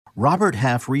Robert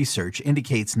Half research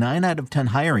indicates 9 out of 10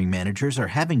 hiring managers are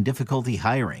having difficulty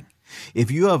hiring.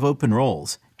 If you have open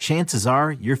roles, chances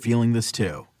are you're feeling this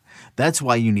too. That's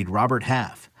why you need Robert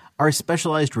Half. Our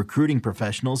specialized recruiting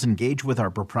professionals engage with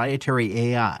our proprietary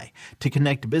AI to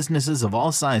connect businesses of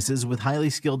all sizes with highly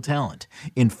skilled talent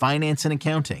in finance and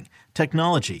accounting,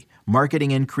 technology,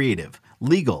 marketing and creative,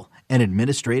 legal, and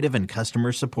administrative and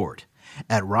customer support.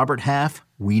 At Robert Half,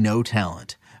 we know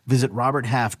talent. Visit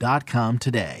roberthalf.com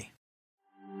today.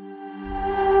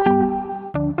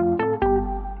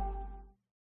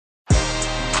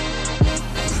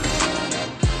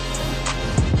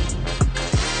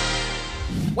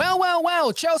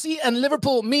 Well, Chelsea and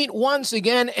Liverpool meet once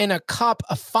again in a cup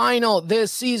final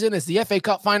this season. It's the FA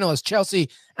Cup final as Chelsea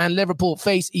and Liverpool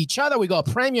face each other. We got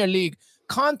Premier League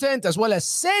content as well as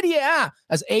Serie A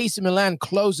as AC Milan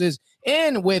closes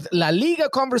in with La Liga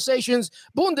conversations,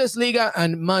 Bundesliga,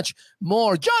 and much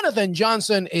more. Jonathan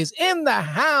Johnson is in the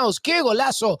house. Que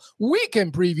Golazo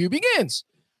weekend preview begins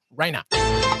right now.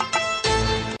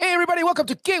 Hey, everybody, welcome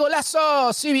to Que Golazo,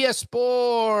 CBS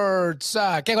Sports.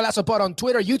 Que Golazo Pod on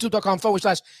Twitter,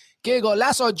 youtube.com/Que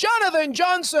Golazo. Jonathan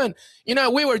Johnson. You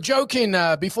know, we were joking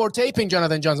before taping,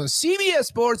 Jonathan Johnson. CBS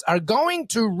Sports are going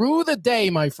to rue the day,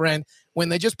 my friend, when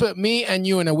they just put me and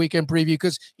you in a weekend preview.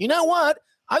 Because you know what?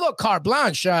 I got carte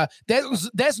blanche.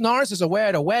 Des Norris is away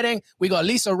at a wedding. We got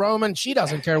Lisa Roman. She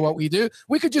doesn't care what we do.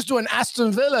 We could just do an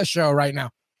Aston Villa show right now.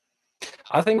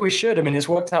 I think we should. I mean, it's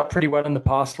worked out pretty well in the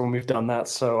past when we've done that.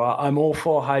 So I'm all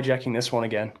for hijacking this one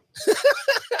again.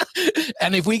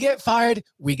 And if we get fired,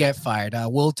 we get fired.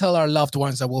 We'll tell our loved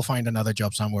ones that we'll find another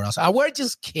job somewhere else. We're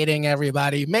just kidding,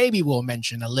 everybody. Maybe we'll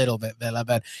mention a little bit Villa,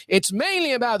 but it's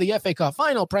mainly about the FA Cup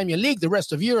final, Premier League, the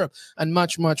rest of Europe, and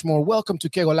much, much more. Welcome to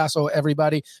Que Golazo,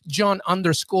 everybody.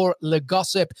 John_Le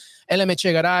Gossip, LM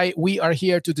Chegaray. We are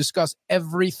here to discuss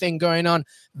everything going on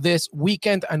this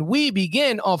weekend. And we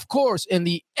begin, of course, in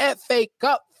the FA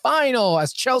Cup final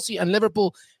as Chelsea and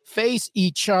Liverpool face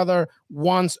each other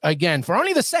once again. For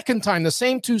only the second time, the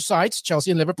same two sides, Chelsea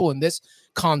and Liverpool in this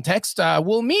context,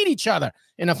 will meet each other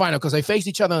in a final because they faced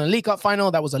each other in the League Cup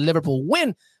final. That was a Liverpool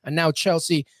win. And now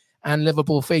Chelsea and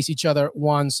Liverpool face each other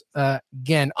once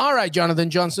again. All right, Jonathan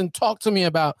Johnson, talk to me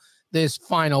about this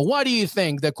final. What do you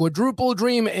think? The quadruple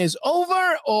dream is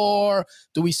over, or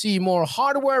do we see more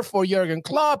hardware for Jurgen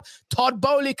Klopp? Todd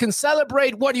Bowley can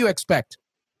celebrate. What do you expect?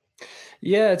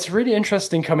 Yeah, it's really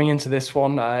interesting coming into this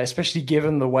one, especially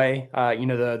given the way,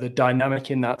 the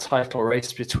dynamic in that title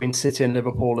race between City and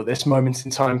Liverpool at this moment in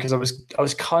time, because I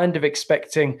was kind of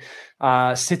expecting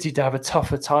City to have a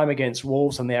tougher time against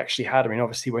Wolves than they actually had. I mean,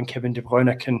 obviously, when Kevin De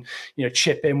Bruyne can,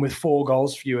 chip in with 4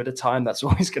 goals for you at a time, that's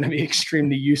always going to be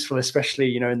extremely useful,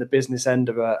 especially, in the business end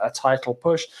of a title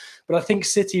push. But I think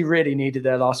City really needed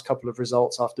their last couple of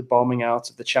results after bombing out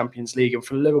of the Champions League. And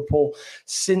for Liverpool,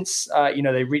 since,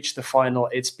 they reached the final,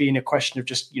 it's been a question of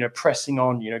just, pressing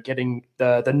on, getting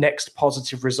the next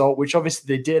positive result, which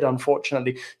obviously they did,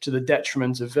 unfortunately, to the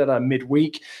detriment of Villa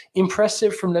midweek.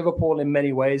 Impressive from Liverpool in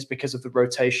many ways because of the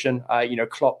rotation.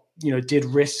 Klopp, did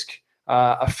risk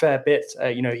a fair bit.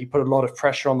 He put a lot of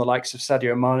pressure on the likes of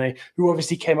Sadio Mane, who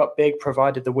obviously came up big,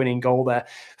 provided the winning goal there.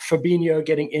 Fabinho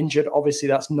getting injured, obviously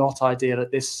that's not ideal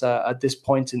at this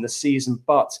point in the season.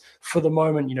 But for the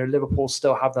moment, Liverpool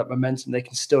still have that momentum. They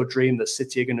can still dream that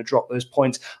City are going to drop those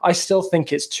points. I still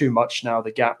think it's too much now,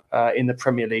 the gap in the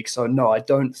Premier League. So no, I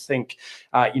don't think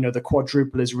the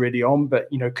quadruple is really on. But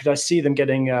could I see them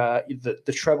getting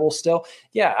the treble still?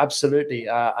 Yeah, absolutely.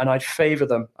 And I'd favour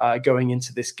them going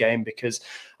into this game because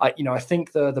I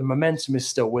think the momentum is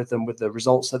still with them with the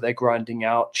results that they're grinding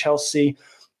out. Chelsea,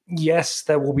 yes,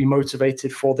 they will be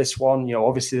motivated for this one.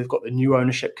 Obviously they've got the new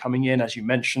ownership coming in, as you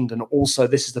mentioned, and also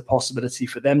this is the possibility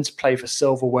for them to play for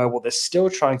silverware while they're still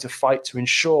trying to fight to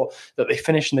ensure that they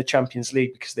finish in the Champions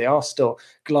League, because they are still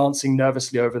glancing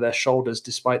nervously over their shoulders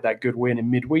despite that good win in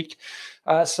midweek.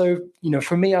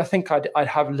 For me, I think I'd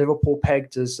have Liverpool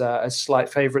pegged as slight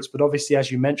favourites. But obviously,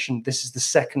 as you mentioned, this is the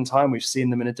second time we've seen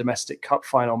them in a domestic cup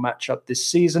final matchup this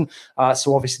season.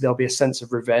 So obviously, there'll be a sense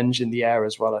of revenge in the air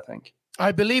as well, I think.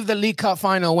 I believe the League Cup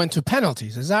final went to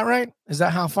penalties. Is that right? Is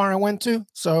that how far it went to?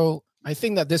 So I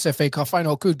think that this FA Cup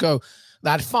final could go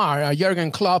that far. Jurgen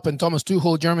Klopp and Thomas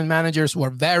Tuchel, German managers, were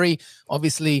very,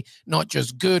 obviously, not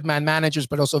just good managers,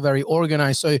 but also very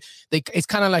organized. So it's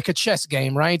kind of like a chess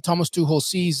game, right? Thomas Tuchel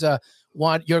sees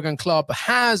what Jurgen Klopp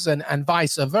has and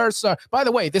vice versa. By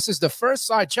the way, this is the first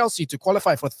side, Chelsea, to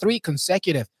qualify for 3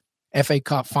 consecutive FA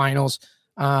Cup finals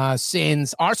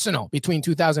since Arsenal between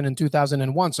 2000 and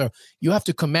 2001. So you have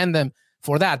to commend them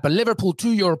for that. But Liverpool,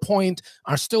 to your point,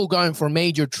 are still going for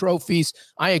major trophies.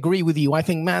 I agree with you. I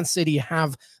think Man City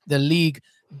have the league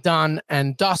done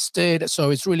and dusted, so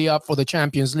it's really up for the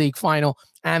Champions League final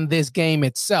and this game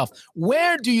itself.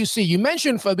 Where do you see, you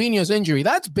mentioned Fabinho's injury.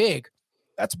 That's big.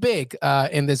 That's big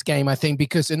in this game, I think,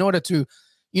 because in order to,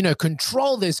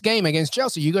 control this game against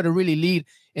Chelsea, you got to really lead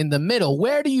in the middle.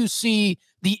 Where do you see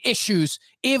the issues,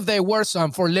 if there were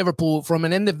some, for Liverpool from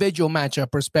an individual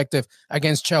matchup perspective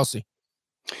against Chelsea?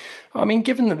 I mean,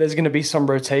 given that there's going to be some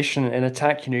rotation in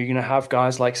attack, you're going to have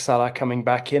guys like Salah coming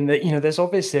back in. That there's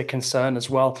obviously a concern as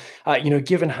well.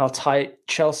 Given how tight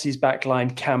Chelsea's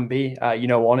backline can be,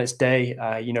 on its day,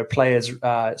 players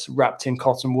wrapped in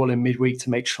cotton wool in midweek to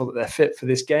make sure that they're fit for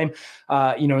this game.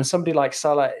 And somebody like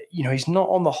Salah, he's not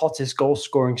on the hottest goal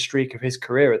scoring streak of his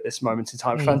career at this moment in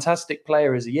time. Fantastic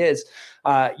player as he is,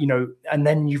 and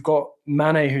then you've got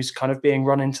Mane, who's kind of being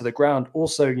run into the ground.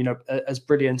 Also, as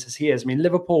brilliant as he is. I mean,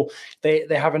 Liverpool, they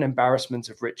have an embarrassment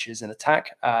of riches in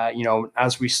attack.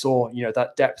 As we saw,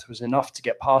 that depth was enough to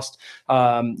get past,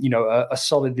 a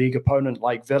solid league opponent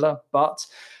like Villa. But,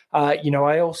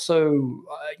 I also,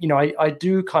 I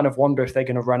do kind of wonder if they're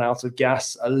going to run out of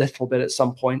gas a little bit at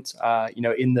some point,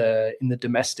 in the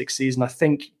domestic season. I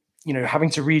think, having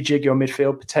to rejig your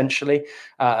midfield potentially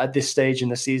at this stage in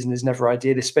the season is never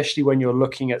ideal, especially when you're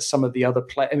looking at some of the other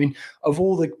players. I mean, of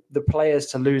all the players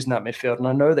to lose in that midfield, and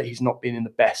I know that he's not been in the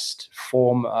best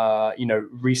form,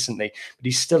 recently, but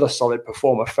he's still a solid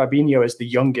performer. Fabinho is the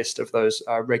youngest of those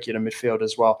regular midfield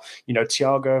as well.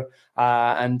 Thiago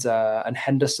and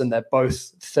Henderson, they're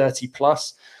both 30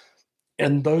 plus.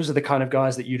 And those are the kind of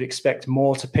guys that you'd expect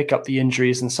more to pick up the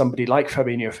injuries than somebody like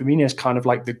Fabinho. Fabinho is kind of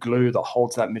like the glue that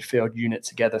holds that midfield unit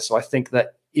together. So I think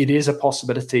that it is a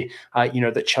possibility,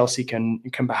 that Chelsea can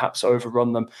perhaps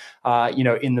overrun them,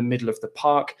 in the middle of the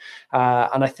park.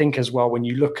 And I think as well, when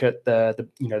you look at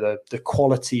the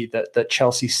quality that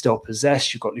Chelsea still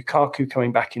possess, you've got Lukaku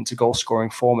coming back into goal scoring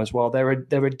form as well. There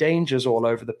are dangers all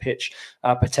over the pitch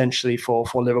potentially for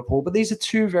Liverpool. But these are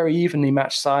two very evenly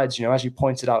matched sides. As you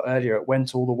pointed out earlier, it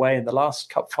went all the way in the last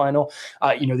cup final.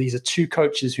 These are two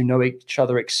coaches who know each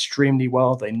other extremely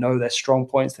well. They know their strong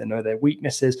points. They know their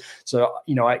weaknesses. So,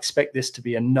 I expect this to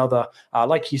be another,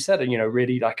 like you said,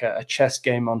 really like a chess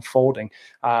game unfolding.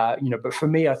 But for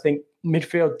me, I think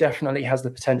midfield definitely has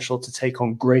the potential to take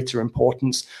on greater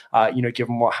importance,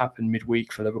 given what happened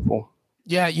midweek for Liverpool.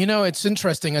 Yeah, it's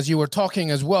interesting as you were talking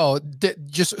as well,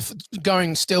 just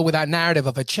going still with that narrative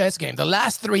of a chess game. The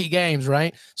last three games,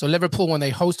 right? So Liverpool, when they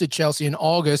hosted Chelsea in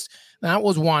August, that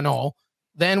was 1-0.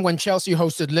 Then when Chelsea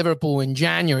hosted Liverpool in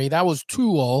January, that was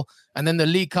 2-0. And then the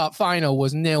League Cup final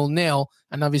was 0-0.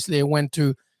 And obviously it went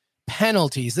to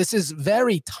penalties. This is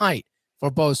very tight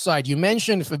for both sides. You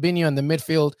mentioned Fabinho and the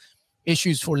midfield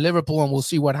issues for Liverpool, and we'll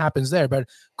see what happens there. But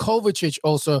Kovacic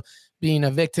also being a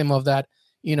victim of that,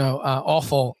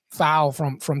 awful foul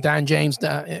from Dan James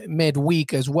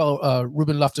midweek as well.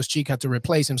 Ruben Loftus-Cheek had to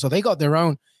replace him. So they got their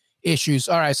own issues.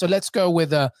 All right, so let's go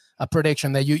with a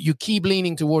prediction that you keep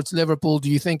leaning towards Liverpool. Do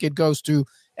you think it goes to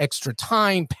extra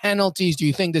time, penalties? Do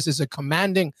you think this is a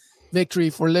commanding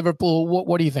victory for Liverpool?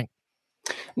 What do you think?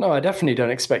 No, I definitely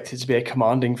don't expect it to be a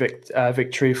commanding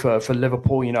victory for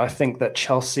Liverpool. I think that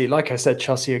Chelsea, like I said,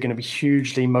 Chelsea are going to be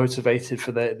hugely motivated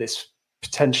for this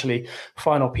potentially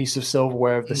final piece of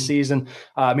silverware of the season.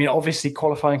 I mean, obviously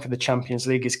qualifying for the Champions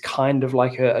League is kind of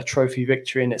like a trophy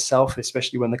victory in itself,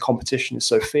 especially when the competition is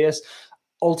so fierce.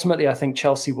 Ultimately, I think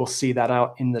Chelsea will see that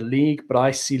out in the league, but I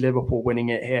see Liverpool winning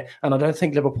it here. And I don't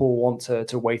think Liverpool want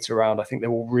to wait around. I think they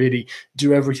will really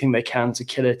do everything they can to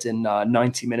kill it in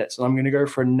 90 minutes. And I'm going to go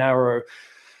for a narrow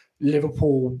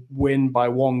Liverpool win by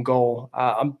 1 goal.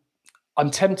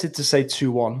 I'm tempted to say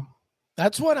 2-1.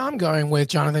 That's what I'm going with,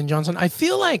 Jonathan Johnson. I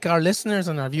feel like our listeners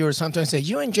and our viewers sometimes say,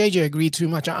 you and JJ agree too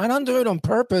much. I don't do it on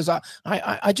purpose.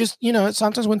 I just,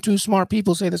 sometimes when two smart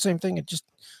people say the same thing, it just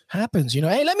happens.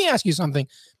 Hey, let me ask you something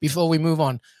before we move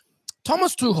on.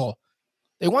 Thomas Tuchel,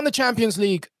 they won the Champions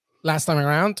League last time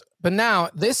around, but now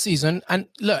this season, and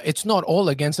look, it's not all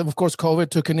against them. Of course, COVID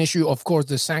took an issue. Of course,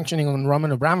 the sanctioning on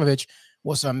Roman Abramovich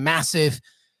was a massive,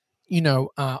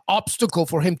 obstacle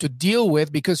for him to deal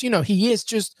with because, he is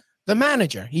just the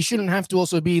manager. He shouldn't have to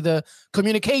also be the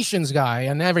communications guy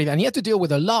and everything. And he had to deal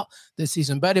with a lot this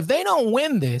season. But if they don't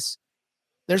win this,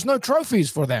 there's no trophies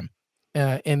for them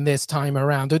in this time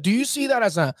around. Do you see that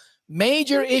as a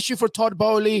major issue for Todd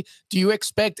Boehly? Do you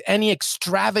expect any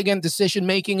extravagant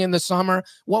decision-making in the summer?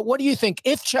 What do you think?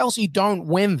 If Chelsea don't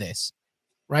win this,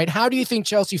 right, how do you think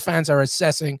Chelsea fans are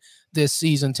assessing this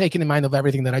season, taking in mind of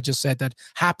everything that I just said that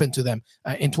happened to them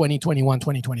in 2021,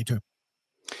 2022?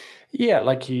 Yeah,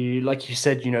 like you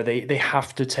said, they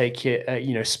have to take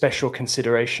it, special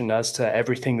consideration as to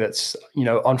everything that's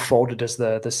unfolded as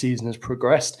the season has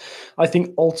progressed. I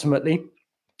think ultimately,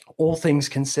 all things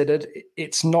considered,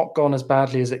 it's not gone as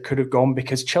badly as it could have gone,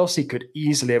 because Chelsea could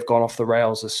easily have gone off the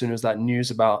rails as soon as that news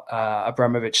about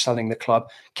Abramovich selling the club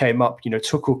came up.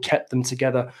 Tuchel kept them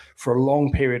together for a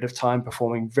long period of time,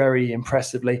 performing very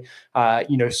impressively,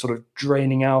 sort of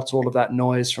draining out all of that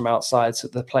noise from outside so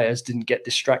the players didn't get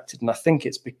distracted. And I think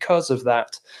it's because of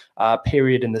that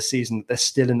period in the season that they're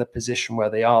still in the position where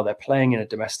they are. They're playing in a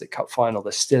domestic cup final.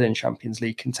 They're still in Champions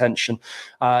League contention.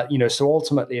 So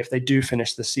ultimately, if they do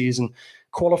finish the season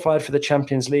qualified for the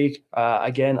Champions League,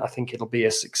 again, I think it'll be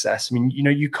a success. I mean,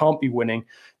 you can't be winning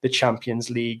the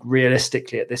Champions League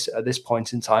realistically at this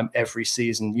point in time every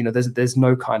season. There's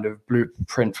no kind of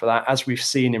blueprint for that, as we've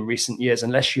seen in recent years,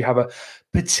 unless you have a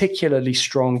particularly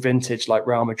strong vintage like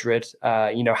Real Madrid,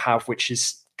 have, which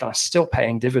is kind of still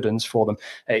paying dividends for them.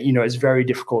 It's very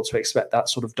difficult to expect that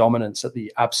sort of dominance at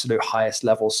the absolute highest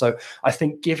level. So I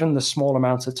think, given the small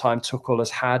amount of time Tuchel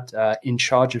has had in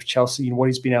charge of Chelsea and what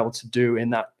he's been able to do in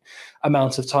that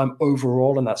amount of time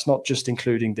overall, and that's not just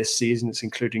including this season, it's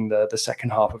including the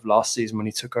second half of last season when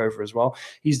he took over as well,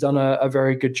 he's done a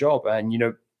very good job. And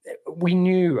we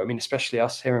knew, I mean, especially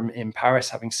us here in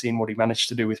Paris, having seen what he managed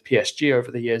to do with PSG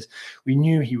over the years, we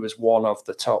knew he was one of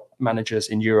the top managers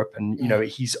in Europe. And,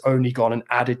 he's only gone and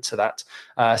added to that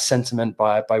sentiment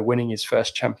by winning his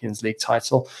first Champions League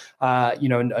title,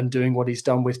 and doing what he's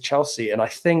done with Chelsea. And I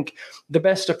think the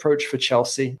best approach for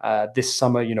Chelsea this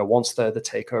summer, once the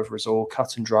takeover is all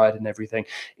cut and dried and everything,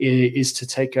 is to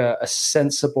take a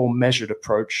sensible, measured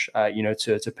approach,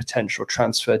 to potential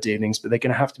transfer dealings. But they're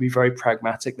going to have to be very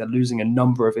pragmatic. They're losing a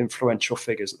number of influential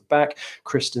figures at the back,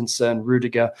 Christensen,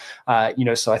 Rudiger,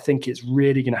 so I think it's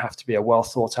really going to have to be a well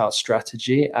thought out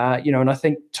strategy, and I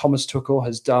think Thomas Tuchel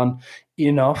has done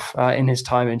enough in his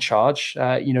time in charge,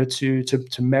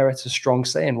 to merit a strong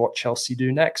say in what Chelsea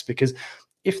do next. Because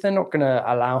if they're not going to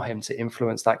allow him to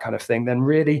influence that kind of thing, then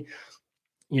really,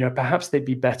 perhaps they'd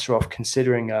be better off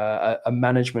considering a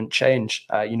management change,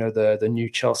 the new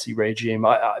Chelsea regime.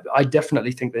 I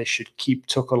definitely think they should keep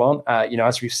Tuchel on.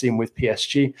 As we've seen with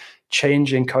PSG,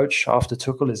 changing coach after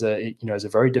Tuchel is a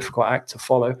very difficult act to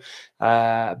follow.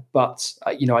 But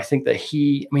I think that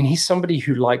he's somebody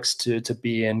who likes to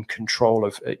be in control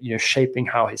of, shaping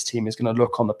how his team is going to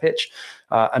look on the pitch.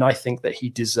 And I think that he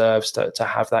deserves to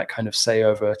have that kind of say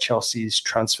over Chelsea's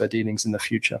transfer dealings in the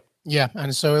future. Yeah,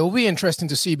 and so it will be interesting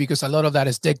to see, because a lot of that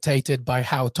is dictated by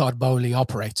how Todd Bowley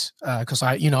operates. Because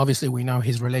obviously we know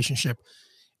his relationship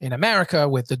in America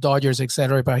with the Dodgers,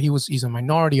 etc. But he's a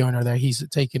minority owner there. He's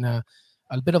taking a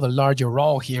bit of a larger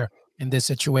role here in this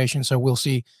situation. So we'll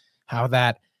see how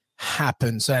that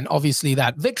happens. And obviously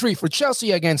that victory for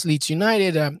Chelsea against Leeds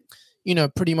United,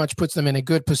 pretty much puts them in a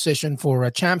good position for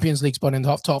a Champions League spot in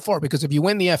the top four. Because if you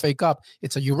win the FA Cup,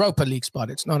 it's a Europa League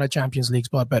spot. It's not a Champions League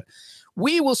spot. But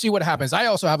we will see what happens. I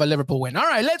also have a Liverpool win. All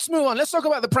right, let's move on. Let's talk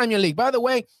about the Premier League. By the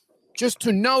way, just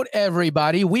to note,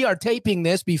 everybody, we are taping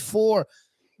this before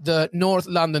the North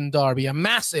London derby, a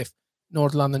massive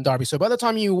North London derby. So by the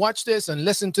time you watch this and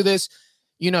listen to this,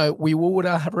 we would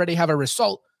already have a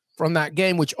result from that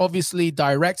game, which obviously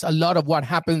directs a lot of what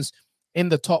happens in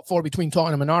the top four between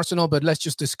Tottenham and Arsenal. But let's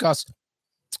just discuss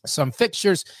some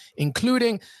fixtures,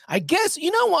 including, I guess,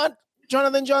 you know what,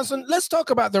 Jonathan Johnson, let's talk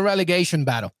about the relegation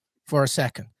battle for a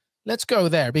second. Let's go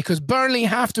there, because Burnley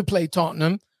have to play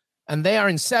Tottenham, and they are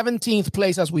in 17th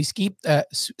place as we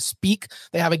speak.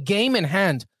 They have a game in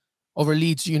hand over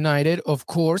Leeds United, of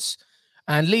course,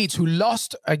 and Leeds, who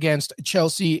lost against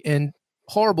Chelsea in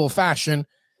horrible fashion,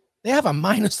 they have a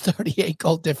minus 38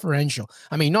 goal differential.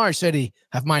 I mean, Norwich City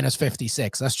have minus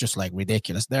 56. That's just like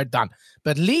ridiculous. They're done.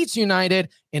 But Leeds United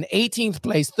in 18th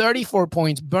place, 34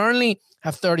 points. Burnley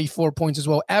have 34 points as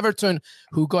well. Everton,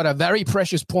 who got a very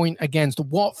precious point against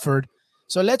Watford.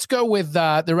 So let's go with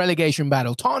the relegation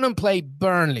battle. Tottenham play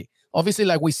Burnley. Obviously,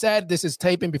 like we said, this is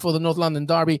taping before the North London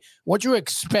derby. What do you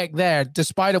expect there,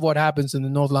 despite of what happens in the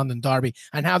North London derby?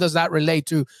 And how does that relate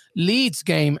to Leeds'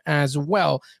 game as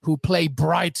well, who play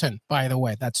Brighton, by the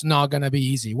way? That's not going to be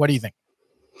easy. What do you think?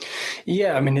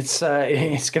 Yeah, I mean, it's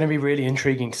going to be really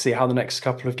intriguing to see how the next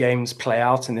couple of games play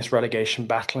out in this relegation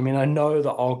battle. I mean, I know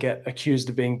that I'll get accused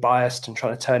of being biased and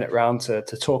trying to turn it around to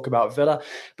talk about Villa,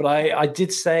 but I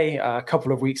did say a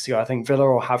couple of weeks ago, I think Villa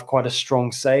will have quite a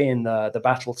strong say in the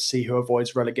battle to see who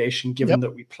avoids relegation, given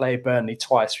that we play Burnley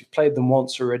twice. We've played them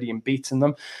once already and beaten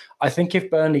them. I think if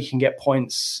Burnley can get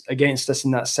points against us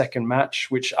in that second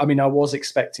match, which, I mean, I was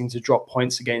expecting to drop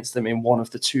points against them in one of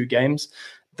the two games,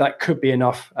 that could be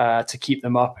enough to keep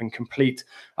them up and complete,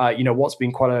 what's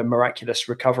been quite a miraculous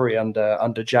recovery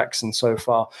under Jackson so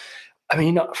far. I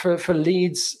mean, for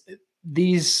Leeds,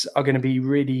 these are going to be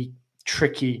really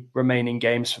tricky remaining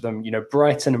games for them.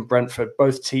 Brighton and Brentford,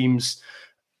 both teams,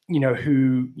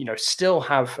 who still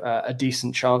have a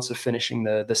decent chance of finishing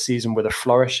the season with a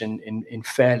flourish in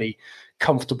fairly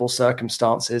comfortable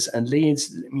circumstances. And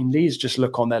Leeds just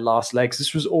look on their last legs.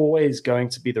 This was always going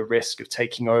to be the risk of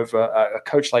taking over a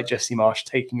coach like Jesse Marsch,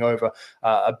 taking over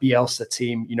a Bielsa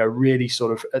team, really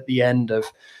sort of at the end of,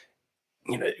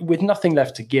 with nothing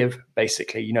left to give,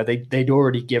 basically. They'd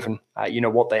already given,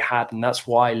 what they had. And that's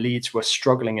why Leeds were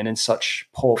struggling and in such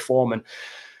poor form. And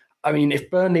I mean, if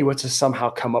Burnley were to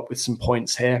somehow come up with some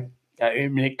points here, I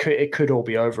mean, it could all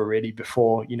be over really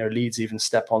before, Leeds even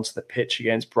step onto the pitch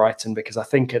against Brighton, because I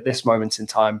think at this moment in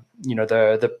time,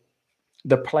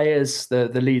 the players, the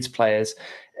Leeds players,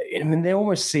 I mean, they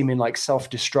almost seem in like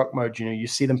self-destruct mode. You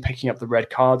see them picking up the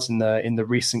red cards in the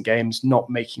recent games,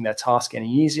 not making their task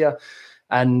any easier.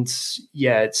 And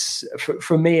yeah, it's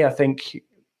for me, I think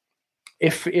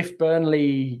if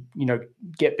Burnley,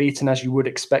 get beaten as you would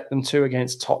expect them to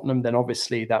against Tottenham, then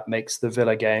obviously that makes the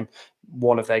Villa game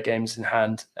one of their games in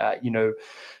hand,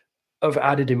 of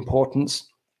added importance,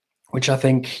 which I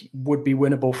think would be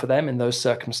winnable for them in those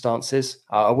circumstances.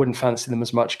 I wouldn't fancy them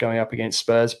as much going up against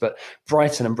Spurs, but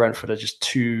Brighton and Brentford are just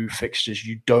two fixtures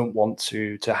you don't want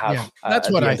to have that's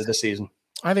at what the end of the season.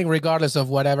 I think regardless of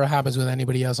whatever happens with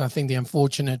anybody else, I think the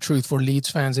unfortunate truth for Leeds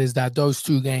fans is that those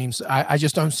two games, I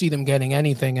just don't see them getting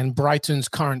anything. And Brighton's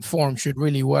current form should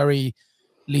really worry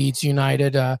Leeds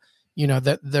United.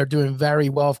 That they're doing very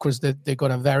well. Of course, they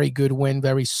got a very good win,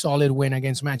 very solid win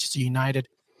against Manchester United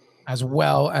as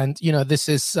well. And, this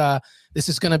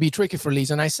is going to be tricky for Leeds.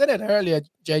 And I said it earlier,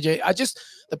 JJ,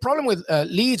 the problem with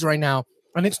Leeds right now,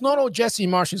 and it's not all Jesse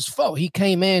Marsch's fault. He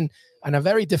came in a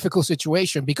very difficult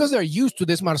situation because they're used to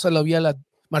this Marcelo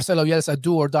Bielsa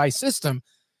do or die system.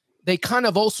 They kind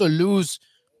of also lose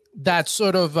that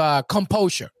sort of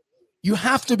composure. You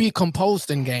have to be composed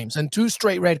in games, and 2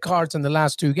 straight red cards in the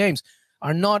last 2 games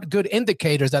are not good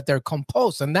indicators that they're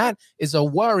composed. And that is a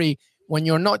worry when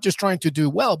you're not just trying to do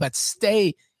well, but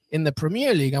stay in the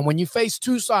Premier League. And when you face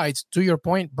 2 sides, to your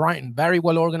point, Brighton, very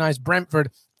well organized, Brentford,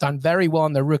 done very well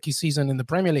in their rookie season in the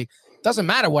Premier League. Doesn't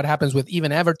matter what happens with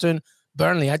even Everton,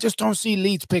 Burnley. I just don't see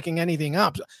Leeds picking anything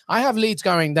up. I have Leeds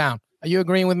going down. Are you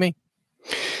agreeing with me?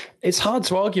 It's hard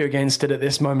to argue against it at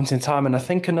this moment in time. And I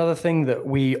think another thing that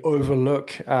we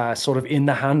overlook sort of in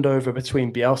the handover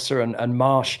between Bielsa and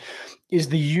Marsch is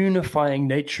the unifying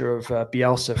nature of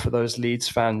Bielsa for those Leeds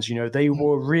fans. They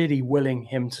were really willing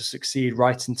him to succeed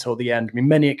right until the end. I mean,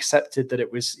 many accepted that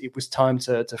it was time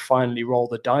to finally roll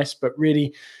the dice, but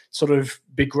really sort of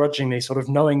begrudgingly, sort of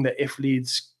knowing that if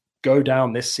Leeds go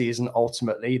down this season,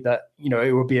 ultimately, that,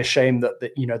 it would be a shame that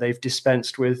they've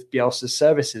dispensed with Bielsa's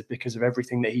services because of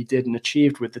everything that he did and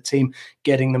achieved with the team,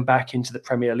 getting them back into the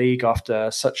Premier League after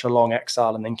such a long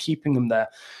exile and then keeping them there.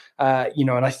 And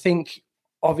I think,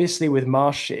 obviously, with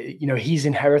Marsch, he's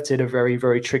inherited a very,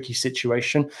 very tricky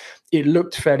situation. It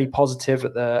looked fairly positive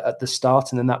at the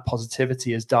start, and then that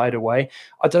positivity has died away.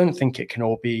 I don't think it can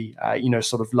all be,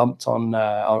 sort of lumped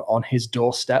on his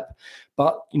doorstep.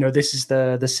 But, this is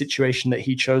the situation that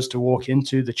he chose to walk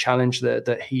into, the challenge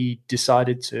that he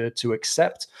decided to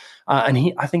accept.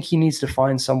 And I think he needs to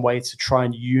find some way to try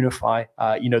and unify,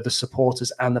 the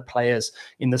supporters and the players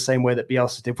in the same way that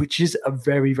Bielsa did, which is a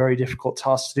very, very difficult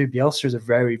task to do. Bielsa is a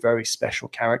very, very special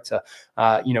character.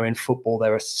 In football,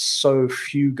 there are so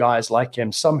few guys like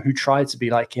him, some who try to be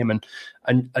like him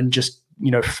and just,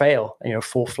 fail,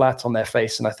 fall flat on their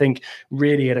face. And I think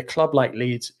really at a club like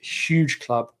Leeds, huge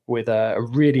club with a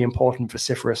really important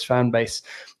vociferous fan base,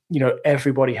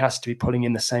 everybody has to be pulling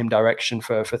in the same direction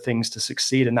for things to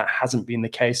succeed. And that hasn't been the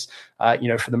case,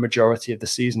 for the majority of the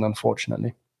season,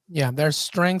 unfortunately. Yeah, their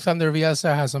strength under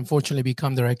Bielsa has unfortunately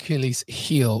become their Achilles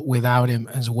heel without him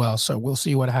as well. So we'll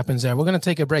see what happens there. We're going to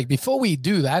take a break. Before we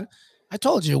do that, I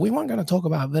told you we weren't going to talk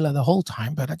about Villa the whole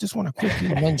time, but I just want to quickly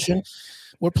mention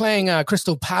we're playing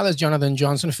Crystal Palace, Jonathan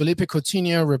Johnson. Felipe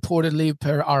Coutinho reportedly,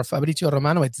 per our Fabrizio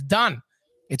Romano, it's done.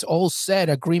 It's all said.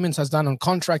 Agreements has done on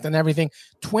contract and everything.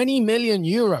 20 million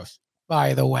euros,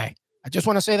 by the way. I just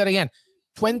want to say that again.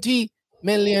 20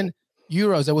 million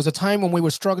euros. There was a time when we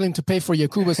were struggling to pay for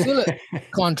Yakuba Silla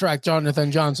contract,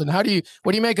 Jonathan Johnson. What do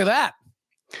you make of that?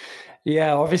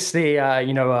 Yeah, obviously,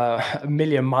 a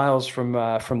million miles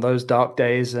from those dark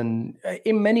days. And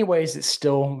in many ways, it's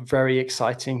still very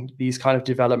exciting, these kind of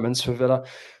developments for Villa.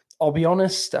 I'll be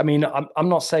honest. I mean, I'm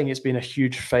not saying it's been a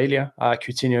huge failure,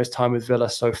 Coutinho's time with Villa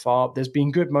so far. There's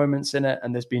been good moments in it,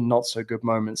 and there's been not so good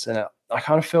moments in it. I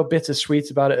kind of feel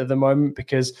bittersweet about it at the moment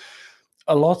because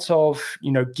a lot of,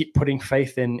 putting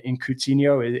faith in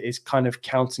Coutinho is kind of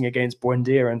counting against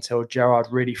Buendia until Gerrard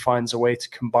really finds a way to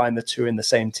combine the two in the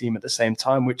same team at the same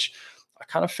time, which I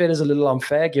kind of feel is a little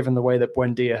unfair given the way that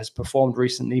Buendia has performed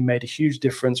recently, made a huge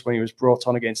difference when he was brought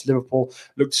on against Liverpool,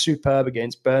 looked superb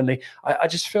against Burnley. I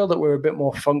just feel that we're a bit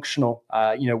more functional,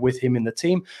 with him in the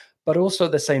team. But also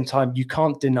at the same time, you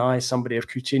can't deny somebody of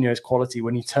Coutinho's quality.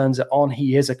 When he turns it on,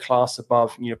 he is a class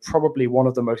above, probably one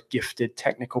of the most gifted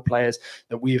technical players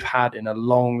that we've had in a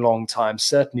long, long time,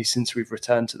 certainly since we've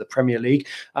returned to the Premier League.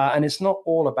 And it's not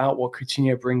all about what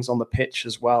Coutinho brings on the pitch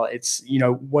as well. It's,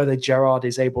 whether Gerrard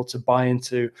is able to buy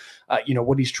into,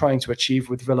 what he's trying to achieve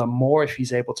with Villa more, if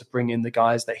he's able to bring in the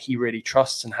guys that he really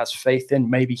trusts and has faith in.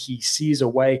 Maybe he sees a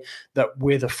way that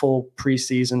with a full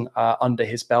preseason under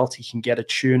his belt, he can get a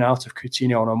tune out of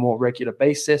Coutinho on a more regular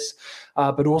basis,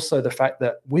 but also the fact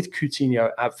that with Coutinho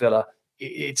at Villa,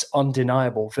 it's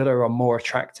undeniable. Villa are more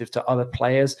attractive to other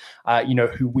players,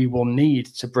 who we will need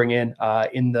to bring in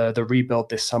the rebuild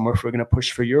this summer if we're going to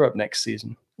push for Europe next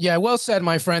season. Yeah, well said,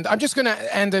 my friend. I'm just going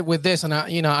to end it with this, and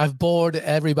I've bored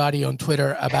everybody on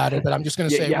Twitter about it, but I'm just going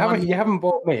to say you haven't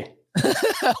bored me.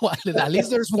 Well, at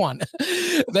least there's one.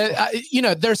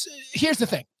 Here's the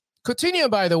thing. Coutinho,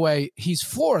 by the way, he's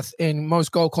fourth in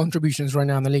most goal contributions right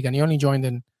now in the league, and he only joined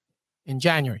in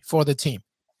January for the team.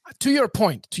 To your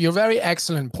point, to your very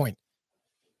excellent point,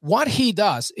 what he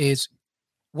does is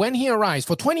when he arrives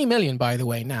for 20 million, by the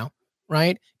way, now,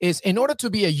 right, is in order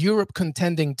to be a Europe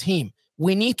contending team,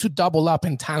 we need to double up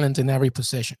in talent in every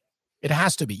position. It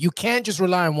has to be. You can't just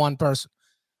rely on one person.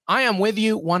 I am with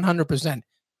you 100%.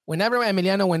 Whenever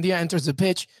Emiliano Buendia enters the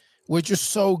pitch, we're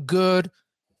just so good.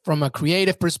 From a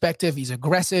creative perspective, he's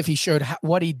aggressive. He showed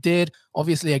what he did,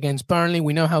 obviously, against Burnley.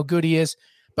 We know how good he is.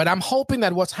 But I'm hoping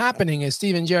that what's happening is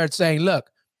Steven Gerrard saying,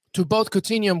 look, to both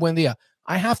Coutinho and Buendia,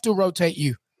 I have to rotate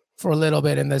you for a little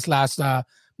bit in this last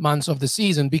months of the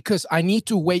season because I need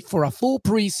to wait for a full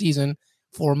preseason,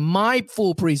 for my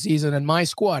full preseason and my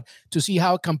squad to see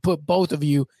how I can put both of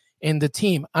you in the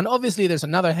team. And obviously, there's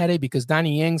another headache because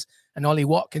Danny Ings and Ollie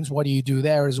Watkins, what do you do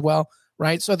there as well,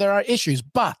 right? So there are issues.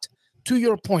 But to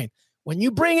your point, when you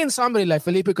bring in somebody like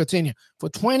Felipe Coutinho for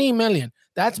 20 million,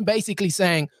 that's basically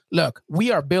saying, look,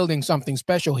 we are building something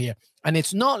special here. And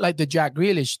it's not like the Jack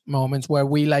Grealish moments where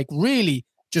we really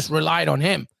just relied on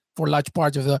him for large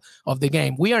parts of the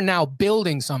game. We are now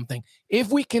building something.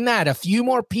 If we can add a few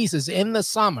more pieces in the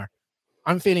summer,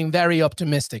 I'm feeling very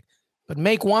optimistic. But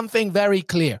make one thing very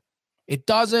clear. It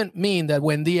doesn't mean that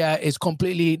Buendia is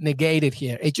completely negated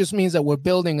here. It just means that we're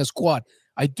building a squad.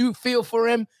 I do feel for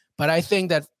him. But I think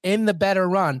that in the better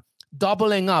run,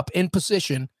 doubling up in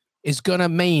position is going to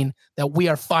mean that we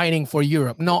are fighting for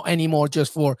Europe, not anymore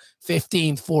just for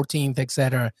 15th, 14th, et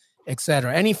cetera, et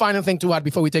cetera. Any final thing to add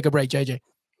before we take a break, JJ?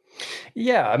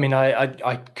 Yeah, I mean,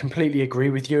 I completely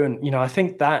agree with you. And, I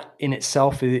think that in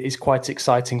itself is quite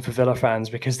exciting for Villa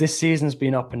fans because this season's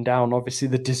been up and down. Obviously,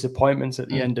 the disappointments at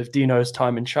the end of Dino's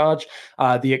time in charge,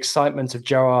 the excitement of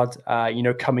Gerrard,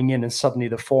 coming in and suddenly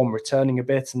the form returning a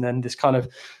bit. And then this kind of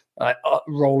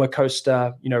roller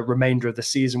coaster, remainder of the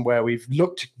season where we've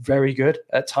looked very good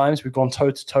at times. We've gone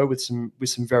toe to toe with some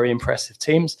very impressive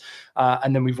teams,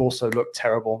 and then we've also looked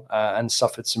terrible and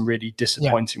suffered some really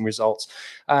disappointing results.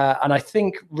 And I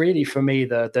think really for me,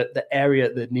 the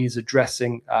area that needs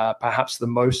addressing perhaps the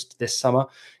most this summer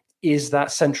is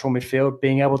that central midfield,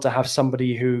 being able to have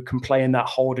somebody who can play in that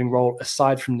holding role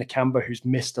aside from Nakamba, who's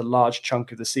missed a large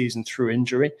chunk of the season through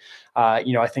injury.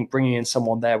 I think bringing in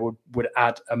someone there would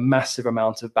add a massive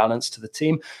amount of balance to the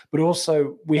team. But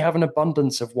also we have an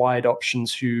abundance of wide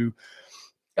options who,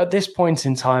 at this point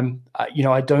in time,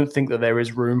 I don't think that there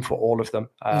is room for all of them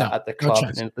at the club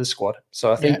and in the squad.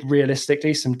 So I think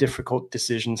realistically, some difficult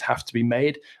decisions have to be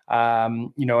made.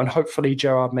 And hopefully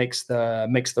Gerrard makes the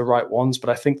right ones. But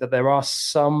I think that there are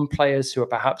some players who are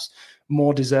perhaps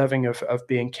more deserving of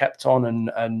being kept on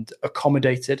and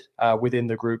accommodated within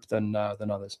the group than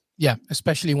others. Yeah,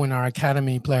 especially when our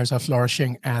academy players are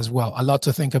flourishing as well. A lot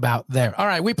to think about there. All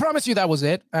right, we promised you that was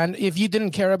it. And if you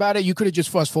didn't care about it, you could have just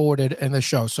fast forwarded in the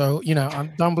show. So,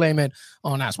 don't blame it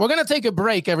on us. We're going to take a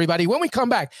break, everybody. When we come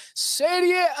back,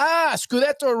 Serie A,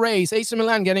 Scudetto race, AC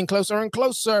Milan getting closer and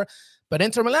closer. But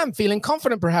Inter Milan feeling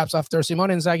confident perhaps after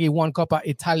Simone Inzaghi won Coppa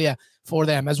Italia for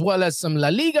them, as well as some La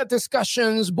Liga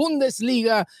discussions,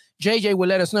 Bundesliga. JJ will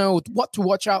let us know what to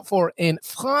watch out for in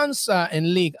France,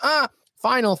 in Ligue 1.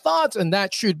 Final thoughts, and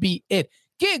that should be it.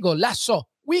 Que golazo!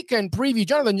 weekend preview.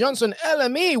 Jonathan Johnson,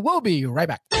 LME. We'll be right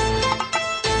back.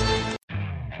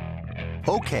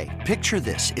 Okay, picture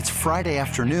this. It's Friday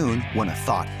afternoon when a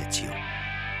thought hits you.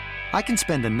 I can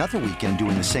spend another weekend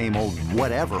doing the same old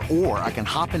whatever, or I can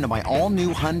hop into my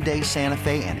all-new Hyundai Santa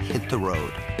Fe and hit the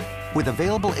road. With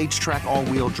available H-Track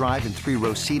all-wheel drive and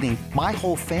 3-row seating, my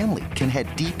whole family can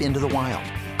head deep into the wild.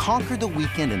 Conquer the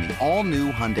weekend in the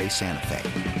all-new Hyundai Santa Fe.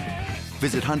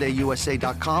 Visit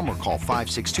HyundaiUSA.com or call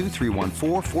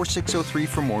 562-314-4603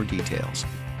 for more details.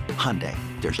 Hyundai,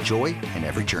 there's joy in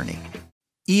every journey.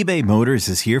 eBay Motors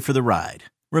is here for the ride.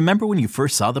 Remember when you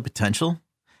first saw the potential?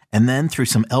 And then through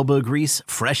some elbow grease,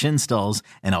 fresh installs,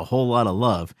 and a whole lot of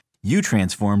love, you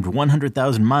transformed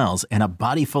 100,000 miles and a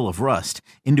body full of rust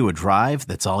into a drive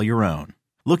that's all your own.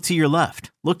 Look to your left.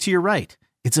 Look to your right.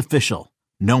 It's official.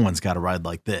 No one's got a ride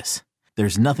like this.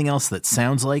 There's nothing else that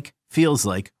sounds like, feels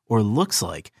like, or looks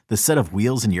like the set of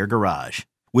wheels in your garage.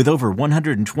 With over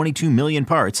 122 million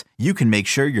parts, you can make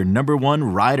sure your number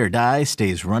one ride or die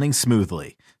stays running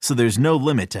smoothly, so there's no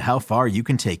limit to how far you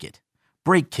can take it.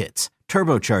 Brake kits,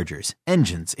 turbochargers,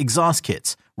 engines, exhaust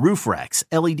kits, roof racks,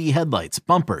 LED headlights,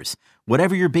 bumpers,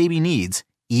 whatever your baby needs,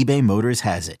 eBay Motors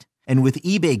has it. And with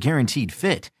eBay Guaranteed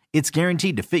Fit, it's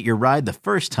guaranteed to fit your ride the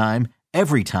first time,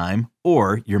 every time,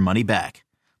 or your money back.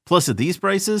 Plus at these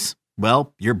prices,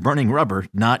 well, you're burning rubber,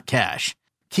 not cash.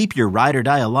 Keep your ride or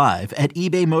die alive at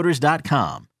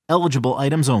ebaymotors.com. Eligible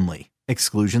items only.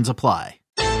 Exclusions apply.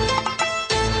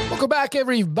 Welcome back,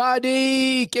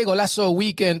 everybody. Que Golazo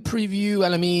Weekend Preview.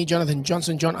 LME, Jonathan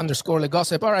Johnson, John_Le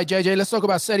Gossip. All right, JJ, let's talk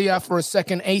about Serie A for a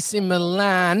second. AC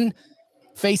Milan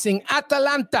facing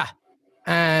Atalanta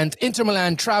and Inter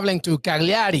Milan traveling to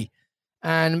Cagliari.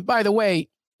 And by the way,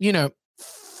 you know,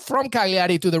 from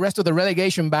Cagliari to the rest of the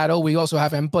relegation battle, we also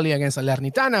have Empoli against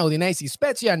Salernitana, Udinese,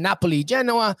 Spezia, Napoli,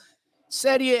 Genoa.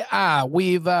 Serie A,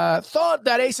 we've thought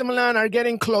that AC Milan are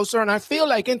getting closer, and I feel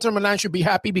like Inter Milan should be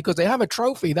happy because they have a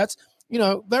trophy. That's, you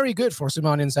know, very good for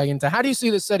Simone Inzaghi. How do you see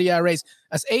the Serie A race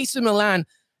as AC Milan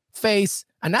face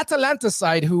an Atalanta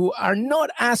side who are not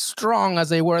as strong as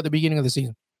they were at the beginning of the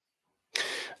season?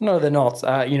 No, they're not.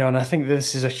 And I think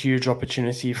this is a huge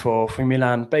opportunity for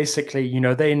Milan. Basically,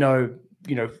 they know,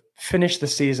 finish the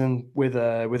season with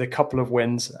a couple of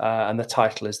wins and the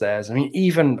title is theirs. I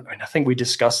think we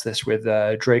discussed this with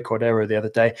Dre Cordero the other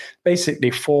day. Basically,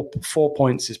 four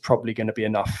points is probably going to be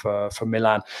enough for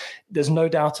Milan. There's no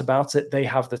doubt about it. They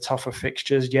have the tougher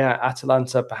fixtures. Yeah,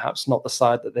 Atalanta, perhaps not the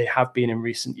side that they have been in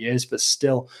recent years, but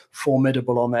still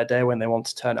formidable on their day when they want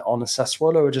to turn it on. And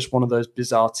Sassuolo are just one of those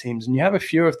bizarre teams. And you have a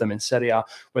few of them in Serie A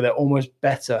where they're almost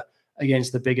better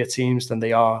against the bigger teams than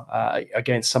they are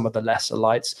against some of the lesser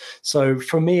lights. So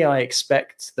for me, I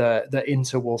expect that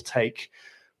Inter will take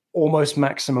almost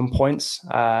maximum points,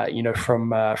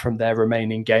 from their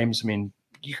remaining games. I mean,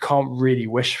 you can't really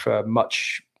wish for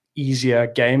much easier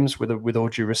games with all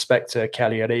due respect to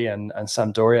Cagliari and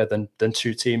Sampdoria than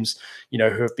two teams, who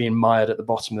have been mired at the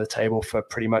bottom of the table for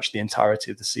pretty much the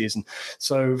entirety of the season.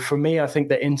 So for me, I think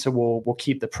that Inter will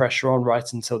keep the pressure on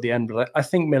right until the end. But I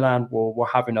think Milan will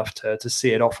have enough to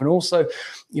see it off. And also,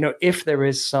 if there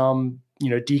is some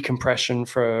decompression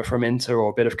from Inter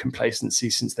or a bit of complacency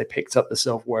since they picked up the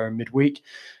silverware in midweek,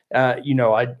 I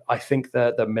think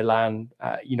that Milan,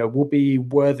 will be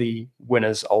worthy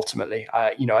winners ultimately.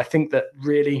 I think that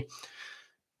really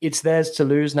it's theirs to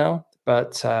lose now,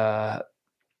 but I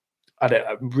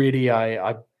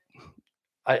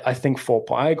think 4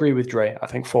 points. I agree with Dre. I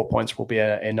think 4 points will be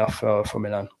enough for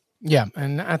Milan. Yeah,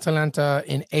 and Atalanta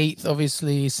in 8th,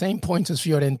 obviously, same points as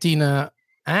Fiorentina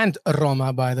and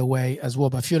Roma, by the way, as well.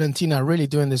 But Fiorentina really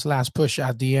doing this last push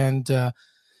at the end.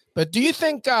 But do you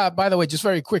think, by the way, just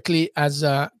very quickly, as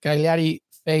Cagliari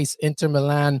face Inter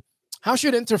Milan, how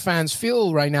should Inter fans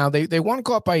feel right now? They won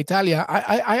Coppa Italia.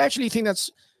 I actually think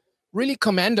that's really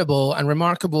commendable and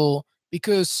remarkable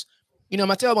because,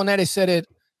 Matteo Bonetti said it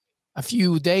a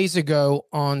few days ago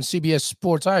on CBS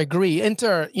Sports. I agree.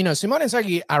 Inter, Simone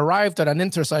Inzaghi arrived at an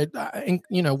Inter side,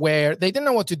 where they didn't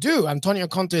know what to do. Antonio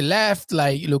Conte left,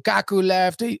 like Lukaku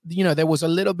left. There was a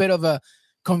little bit of a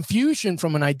confusion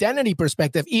from an identity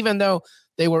perspective, even though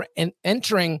they were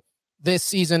entering this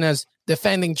season as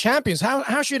defending champions.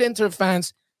 How should Inter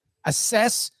fans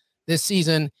assess this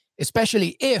season,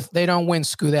 especially if they don't win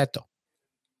Scudetto?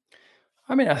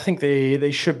 I think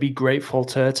they should be grateful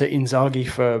to Inzaghi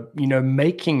for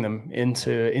making them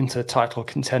into title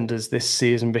contenders this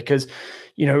season because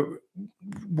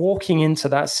walking into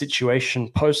that situation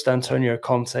post Antonio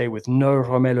Conte with no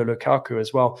Romelu Lukaku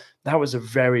as well, that was a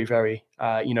very, very,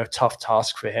 tough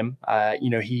task for him.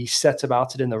 He set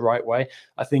about it in the right way.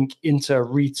 I think Inter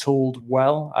retooled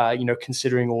well,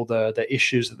 considering all the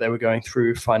issues that they were going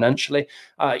through financially,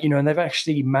 and they've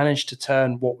actually managed to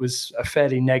turn what was a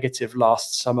fairly negative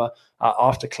last summer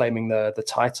after claiming the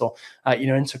title,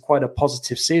 into quite a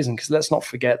positive season. Because let's not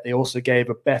forget, they also gave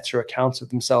a better account of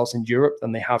themselves in Europe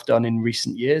than they have done in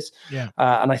recent years. Yeah.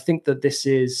 And I think that this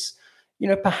is,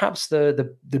 perhaps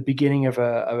the beginning of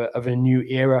a new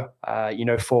era,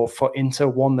 for Inter,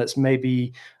 one that's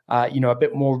maybe, a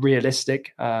bit more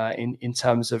realistic in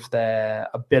terms of their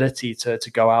ability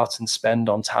to go out and spend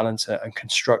on talent and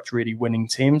construct really winning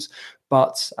teams.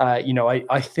 But,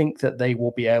 I think that they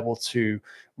will be able to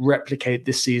replicate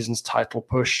this season's title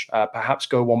push, perhaps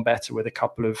go one better with a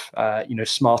couple of,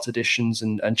 smart additions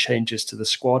and changes to the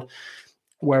squad.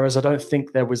 Whereas I don't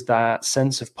think there was that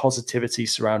sense of positivity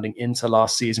surrounding Inter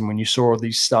last season when you saw all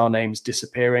these star names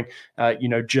disappearing.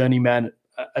 Journeyman,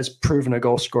 as proven a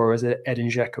goal scorer as Edin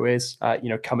Dzeko is,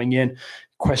 coming in,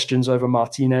 questions over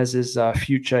Martinez's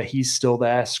future. He's still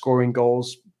there, scoring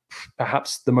goals,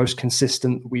 perhaps the most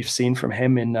consistent we've seen from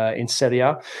him in Serie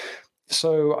A.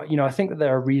 So, I think that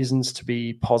there are reasons to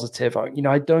be positive.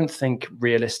 I don't think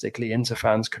realistically Inter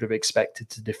fans could have expected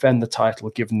to defend the title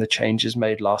given the changes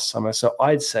made last summer. So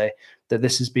I'd say that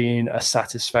this has been a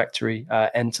satisfactory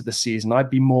end to the season. I'd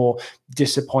be more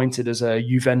disappointed as a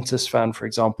Juventus fan, for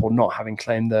example, not having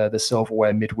claimed the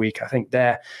silverware midweek. I think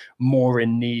they're more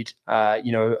in need,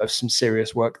 of some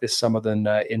serious work this summer than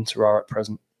Inter are at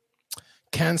present.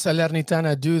 Can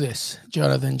Salernitana do this,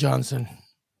 Jonathan Johnson?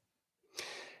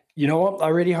 You know what? I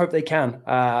really hope they can.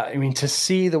 To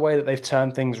see the way that they've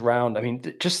turned things around,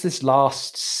 just this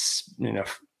last,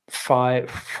 4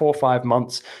 or 5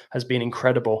 months has been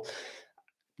incredible.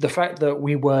 The fact that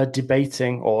we were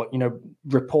debating, or,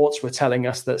 reports were telling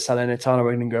us that Salernitana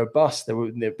were going to go bust, there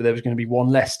was going to be one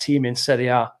less team in Serie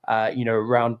A,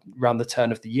 around the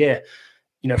turn of the year.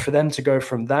 For them to go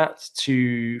from that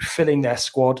to filling their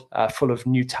squad full of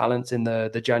new talent in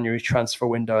the January transfer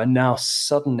window, and now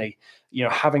suddenly,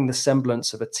 having the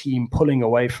semblance of a team pulling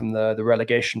away from the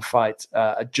relegation fight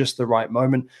at just the right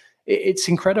moment, it's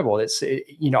incredible.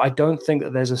 I don't think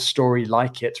that there's a story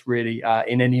like it really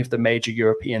in any of the major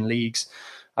European leagues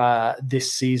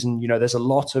this season. There's a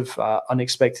lot of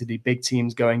unexpectedly big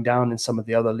teams going down in some of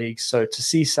the other leagues. So to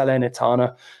see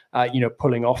Salernitana,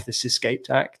 pulling off this escape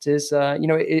act is,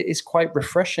 is quite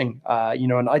refreshing.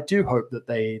 And I do hope that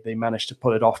they managed to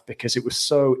pull it off, because it was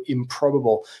so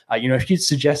improbable. If you'd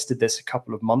suggested this a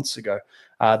couple of months ago,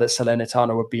 that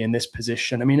Salernitana would be in this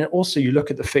position. Also you look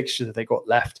at the fixture that they got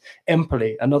left.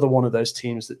 Empoli, another one of those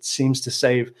teams that seems to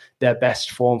save their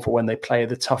best form for when they play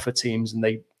the tougher teams, and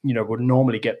they would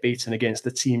normally get beaten against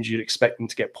the teams you'd expect them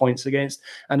to get points against.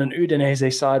 And an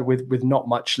Udinese side with not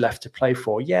much left to play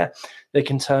for. Yeah, they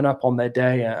can turn up on their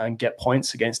day and get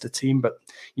points against a team, but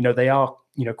they are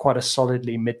quite a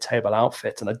solidly mid-table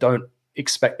outfit, and I don't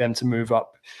expect them to move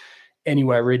up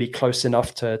anywhere really close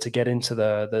enough to get into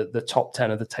the top 10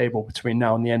 of the table between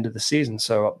now and the end of the season.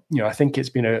 So, I think it's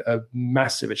been a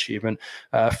massive achievement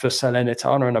for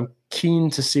Salernitana, and I'm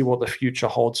keen to see what the future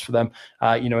holds for them,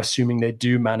 assuming they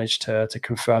do manage to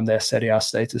confirm their Serie A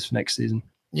status for next season.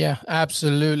 Yeah,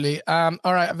 absolutely. All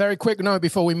right, a very quick note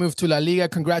before we move to La Liga.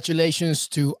 Congratulations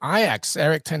to Ajax,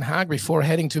 Erik ten Hag, before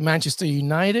heading to Manchester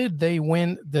United. They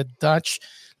win the Dutch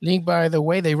league, by the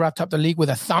way. They wrapped up the league with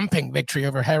a thumping victory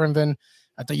over Herenveen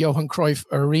at the Johan Cruyff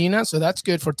Arena. So that's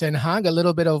good for Ten Hag. A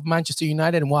little bit of Manchester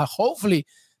United, and what hopefully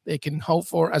they can hope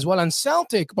for as well. And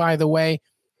Celtic, by the way,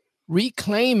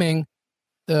 reclaiming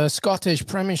the Scottish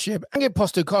Premiership. Ange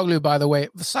Postecoglou, by the way,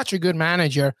 such a good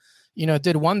manager,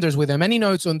 did wonders with him. Any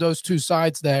notes on those two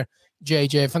sides there,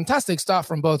 JJ? Fantastic stuff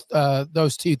from both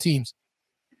those two teams.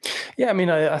 Yeah,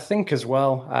 I think as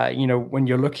well, when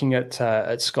you're looking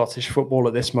at Scottish football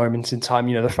at this moment in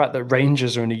time, the fact that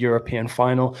Rangers are in a European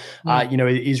final,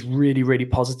 is really, really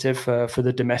positive for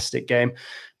the domestic game.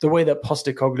 The way that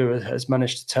Postecoglou has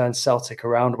managed to turn Celtic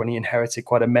around when he inherited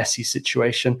quite a messy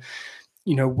situation,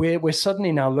 we're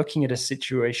suddenly now looking at a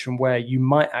situation where you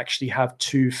might actually have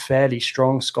two fairly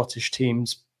strong Scottish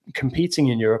teams competing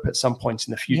in Europe at some point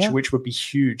in the future, which would be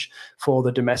huge for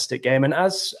the domestic game. And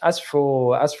as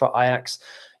for Ajax,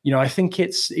 I think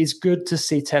it's good to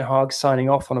see Ten Hag signing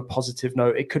off on a positive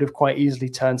note. It could have quite easily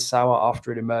turned sour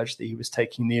after it emerged that he was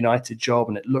taking the United job,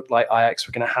 and it looked like Ajax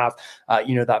were going to have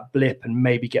that blip and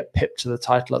maybe get pipped to the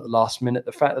title at the last minute.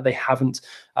 The fact that they haven't,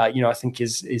 I think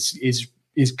is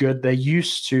is good. They're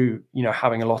used to,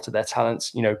 having a lot of their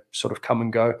talents, sort of come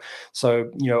and go.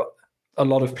 So, a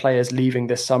lot of players leaving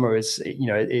this summer is,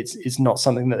 it's not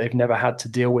something that they've never had to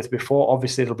deal with before.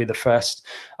 Obviously, it'll be the first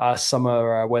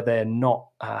summer where they're not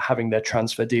having their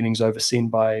transfer dealings overseen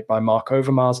by Mark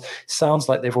Overmars. Sounds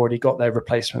like they've already got their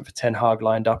replacement for Ten Hag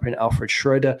lined up in Alfred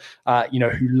Schroeder,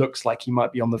 who looks like he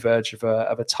might be on the verge of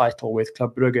a title with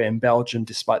Club Brugge in Belgium,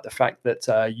 despite the fact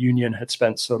that Union had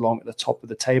spent so long at the top of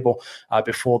the table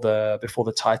before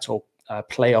the title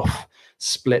playoff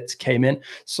split came in.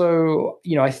 So,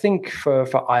 I think for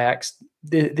Ajax,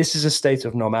 this is a state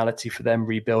of normality for them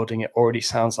rebuilding. It already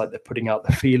sounds like they're putting out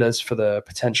the feelers for the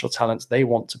potential talents they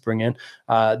want to bring in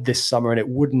this summer. And it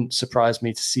wouldn't surprise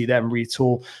me to see them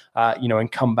retool,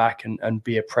 and come back and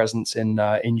be a presence in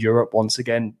Europe once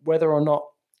again. Whether or not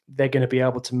they're going to be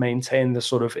able to maintain the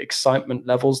sort of excitement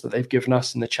levels that they've given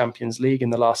us in the Champions League in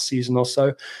the last season or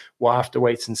so, we'll have to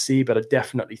wait and see. But I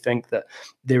definitely think that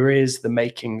there is the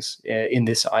makings in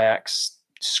this Ajax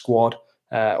squad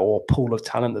or pool of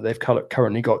talent that they've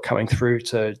currently got coming through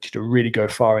to really go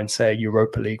far in, say,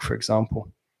 Europa League, for example.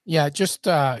 Yeah, just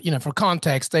for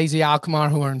context, AZ Alkmaar,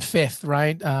 who are in fifth,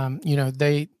 right?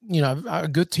 They a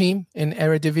good team in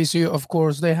Eredivisie. Of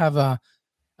course, they have a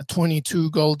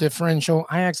 22 goal differential.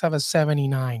 Ajax have a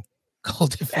 79 goal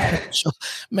differential.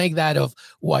 Make that of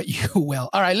what you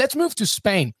will. All right, let's move to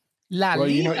Spain. La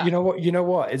Liga. You know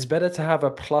what? It's better to have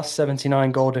a plus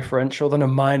 79 goal differential than a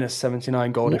minus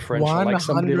 79 goal differential, like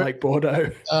somebody like Bordeaux.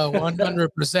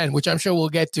 100%, which I'm sure we'll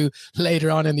get to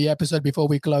later on in the episode before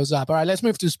we close up. All right, let's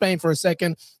move to Spain for a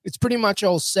second. It's pretty much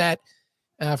all set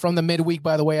from the midweek,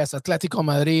 by the way, as Atletico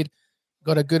Madrid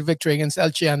got a good victory against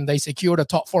Elche, and they secured a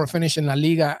top 4 finish in La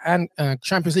Liga and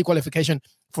Champions League qualification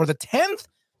for the 10th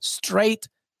straight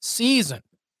season.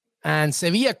 And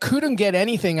Sevilla couldn't get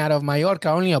anything out of Mallorca,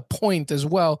 only a point as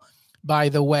well, by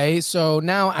the way. So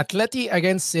now Atleti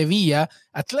against Sevilla.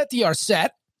 Atleti are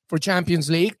set for Champions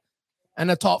League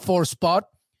and a top 4 spot.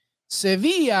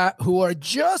 Sevilla, who are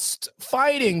just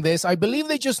fighting this, I believe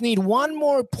they just need one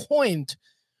more point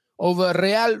over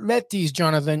Real Betis,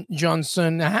 Jonathan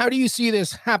Johnson. How do you see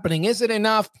this happening? Is it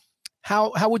enough?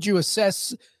 How would you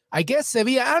assess, I guess,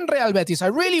 Sevilla and Real Betis? I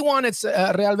really wanted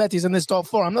Real Betis in this top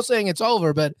 4. I'm not saying it's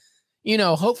over, but,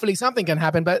 hopefully something can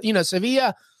happen. But,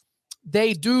 Sevilla,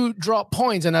 they do drop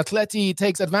points and Atleti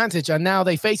takes advantage. And now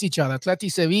they face each other,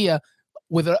 Atleti Sevilla,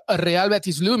 with a Real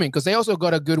Betis looming, because they also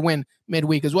got a good win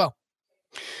midweek as well.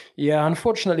 Yeah,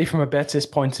 unfortunately, from a Betis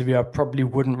point of view, I probably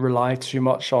wouldn't rely too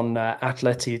much on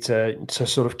Atleti to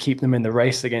sort of keep them in the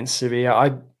race against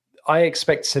Sevilla. I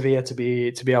expect Sevilla to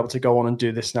be able to go on and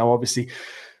do this now. Obviously,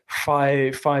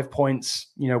 five points,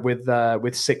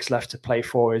 with 6 left to play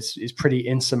for is pretty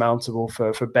insurmountable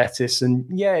for Betis. And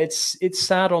yeah, it's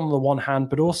sad on the one hand,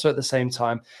 but also at the same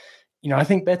time, I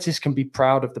think Betis can be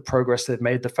proud of the progress they've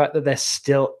made. The fact that they're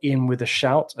still in with a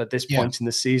shout at this point in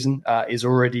the season is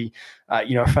already,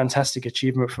 a fantastic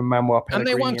achievement from Manuel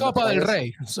Pellegrini. And they won Copa del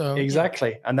Rey. So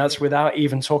exactly. And that's without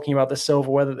even talking about the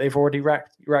silverware that they've already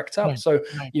racked up. Right. So,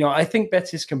 I think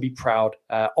Betis can be proud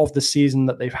of the season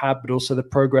that they've had, but also the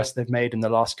progress they've made in the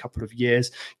last couple of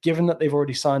years. Given that they've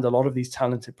already signed a lot of these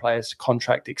talented players to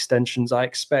contract extensions, I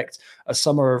expect a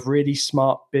summer of really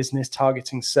smart business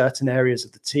targeting certain areas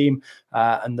of the team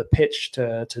and the pitch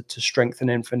to strengthen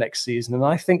in for next season. And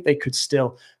I think they could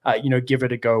still, give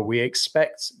it a go. We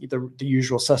expect the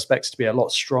usual suspects to be a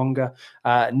lot stronger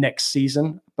next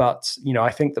season. But,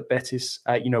 I think that Betis,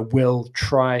 will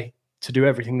try to do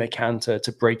everything they can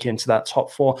to break into that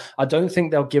top 4. I don't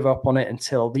think they'll give up on it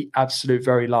until the absolute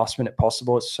very last minute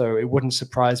possible. So it wouldn't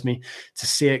surprise me to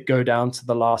see it go down to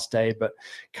the last day. But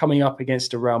coming up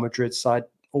against a Real Madrid side,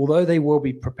 although they will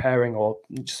be preparing or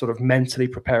sort of mentally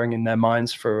preparing in their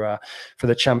minds for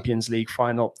the Champions League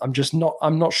final,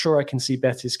 I'm not sure I can see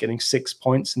Betis getting 6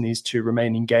 points in these 2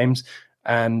 remaining games.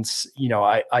 And,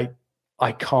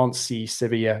 I can't see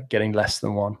Sevilla getting less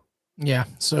than 1. Yeah,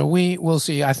 so we will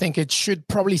see. I think it should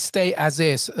probably stay as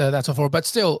is. That's all for. But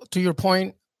still, to your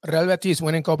point, Real Betis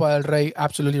winning Copa del Rey,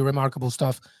 absolutely remarkable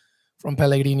stuff from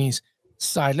Pellegrini's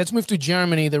side. Let's move to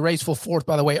Germany, the race for 4th,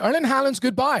 by the way. Erling Haaland's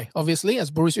goodbye, obviously,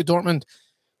 as Borussia Dortmund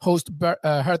host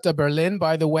Hertha Berlin,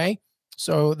 by the way.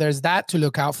 So there's that to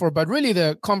look out for. But really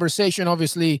the conversation,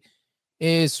 obviously,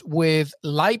 is with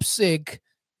Leipzig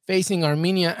facing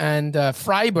Arminia and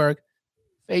Freiburg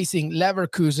facing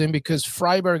Leverkusen, because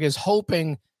Freiburg is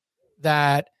hoping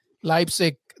that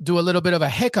Leipzig do a little bit of a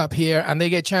hiccup here and they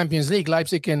get Champions League.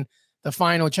 Leipzig in the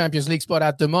final Champions League spot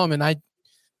at the moment. I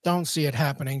don't see it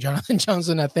happening, Jonathan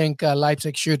Johnson. I think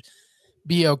Leipzig should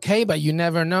be okay, but you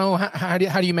never know. How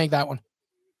do you make that one?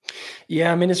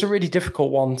 Yeah, I mean, it's a really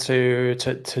difficult one to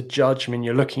judge. I mean,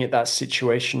 you're looking at that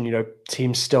situation,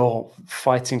 teams still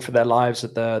fighting for their lives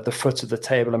at the foot of the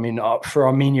table. I mean, for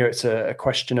Armenia, it's a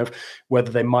question of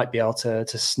whether they might be able to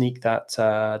sneak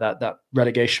that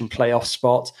relegation playoff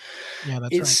spot. Yeah,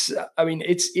 that's right. I mean,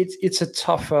 it's a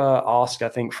tougher ask, I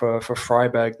think, for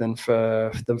Freiburg than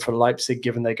for Leipzig,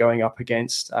 given they're going up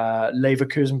against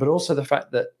Leverkusen, but also the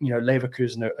fact that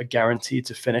Leverkusen are guaranteed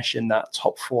to finish in that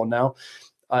top four now.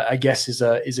 I guess is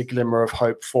a glimmer of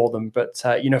hope for them. But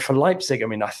for Leipzig, I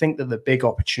mean, I think that the big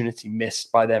opportunity missed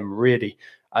by them really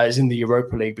is in the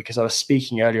Europa League, because I was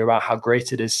speaking earlier about how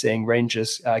great it is seeing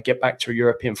Rangers get back to a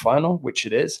European final, which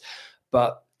it is.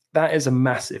 But that is a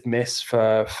massive miss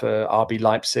for RB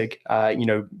Leipzig.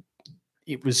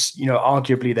 It was,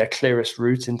 arguably their clearest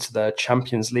route into the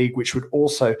Champions League, which would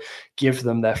also give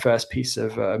them their first piece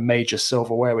of major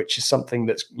silverware, which is something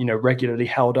that's, regularly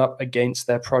held up against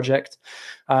their project.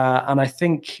 And I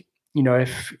think,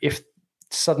 if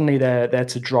suddenly they're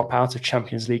to drop out of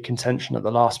Champions League contention at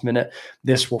the last minute,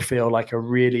 this will feel like a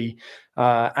really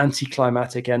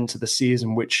anticlimactic end to the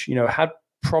season, which, had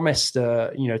promised,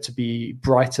 to be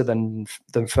brighter than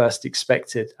first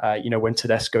expected, when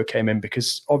Tedesco came in,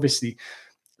 because obviously,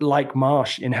 like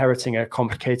Marsch inheriting a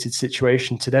complicated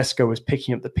situation, Tedesco was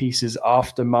picking up the pieces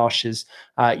after Marsch's,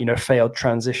 failed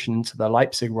transition to the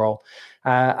Leipzig role.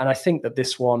 And I think that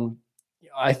this one,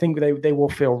 I think they will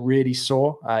feel really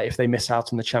sore if they miss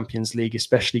out on the Champions League,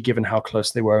 especially given how close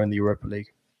they were in the Europa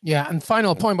League. Yeah, and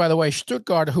final point, by the way,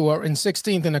 Stuttgart, who are in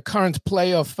 16th in the current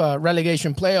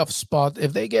relegation playoff spot,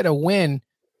 if they get a win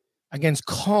against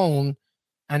Köln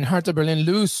and Hertha Berlin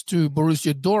lose to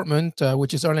Borussia Dortmund,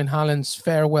 which is Erling Haaland's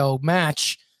farewell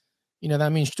match,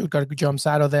 that means Stuttgart jumps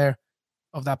out of that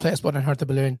playoff spot, and Hertha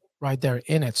Berlin right there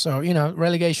in it. So,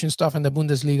 relegation stuff in the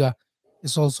Bundesliga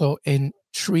is also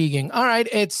intriguing. All right,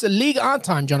 it's Ligue 1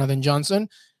 time, Jonathan Johnson.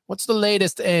 What's the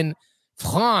latest in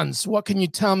France? What can you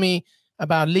tell me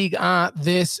about Ligue 1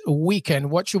 this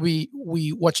weekend? What should we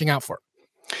watching out for?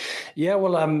 Yeah,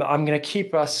 well, I'm going to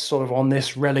keep us sort of on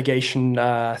this relegation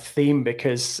theme,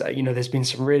 because, there's been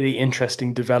some really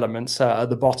interesting developments at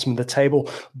the bottom of the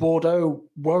table. Bordeaux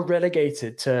were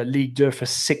relegated to Ligue 2 for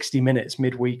 60 minutes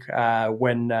midweek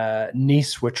when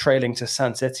Nice were trailing to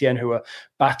Saint-Etienne, who were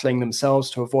battling themselves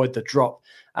to avoid the drop.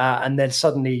 And then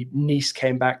suddenly Nice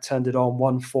came back, turned it on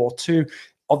 1-4-2.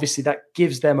 Obviously, that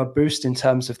gives them a boost in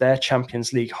terms of their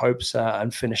Champions League hopes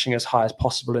and finishing as high as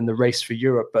possible in the race for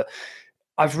Europe. But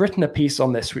I've written a piece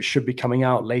on this, which should be coming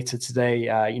out later today,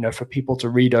 for people to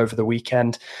read over the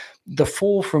weekend. The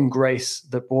fall from grace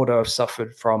that Bordeaux have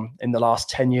suffered from in the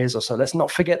last 10 years or so. Let's not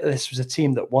forget that this was a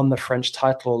team that won the French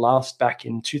title last back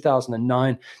in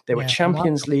 2009. They were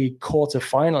Champions League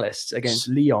quarter-finalists against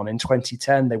Lyon in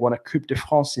 2010. They won a Coupe de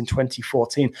France in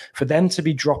 2014. For them to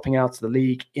be dropping out of the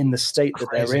league in the state that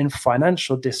they're in,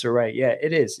 financial disarray,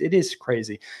 it is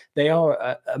crazy. They are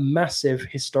a massive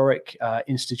historic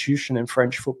institution in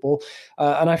French football.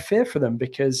 And I fear for them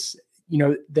because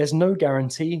there's no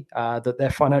guarantee that their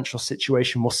financial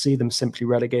situation will see them simply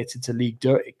relegated to Ligue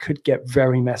 2. It could get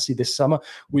very messy this summer.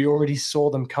 We already saw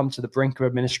them come to the brink of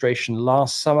administration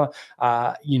last summer,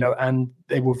 and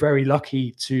they were very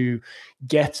lucky to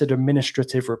get an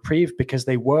administrative reprieve because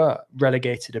they were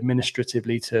relegated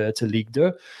administratively to Ligue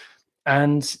 2.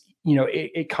 And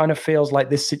it kind of feels like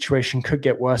this situation could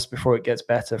get worse before it gets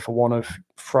better for one of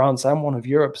France and one of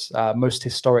Europe's most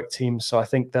historic teams. So I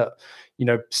think that,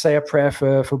 say a prayer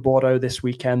for Bordeaux this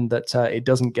weekend that it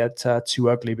doesn't get too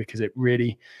ugly, because it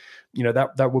really,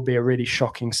 that would be a really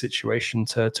shocking situation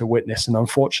to witness. And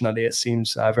unfortunately, it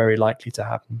seems very likely to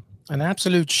happen. An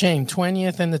absolute shame.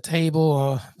 20th in the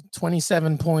table,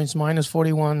 27 points, minus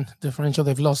 41 differential.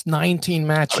 They've lost 19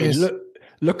 matches. I mean,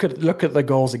 look at the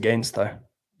goals against, though.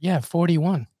 Yeah,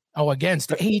 41. Oh,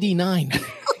 against 89.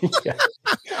 Yeah.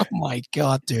 Oh my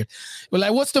God, dude.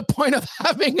 Well, what's the point of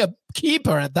having a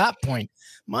keeper at that point?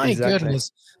 My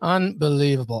goodness.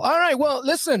 Unbelievable. All right. Well,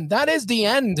 listen, that is the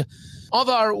end of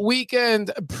our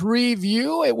weekend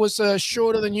preview. It was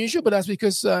shorter than usual, but that's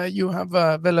because you have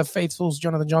Villa faithfuls,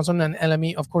 Jonathan Johnson and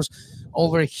LME, of course,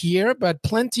 over here, but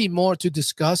plenty more to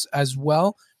discuss as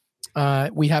well.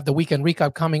 We have the weekend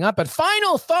recap coming up, but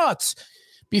final thoughts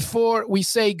before we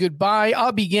say goodbye.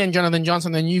 I'll begin, Jonathan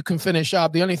Johnson, and you can finish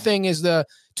up. The only thing is the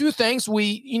two things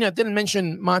we, didn't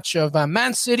mention much of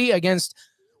Man City against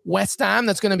West Ham.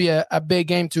 That's going to be a big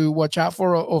game to watch out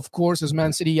for, of course, as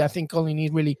Man City, I think, only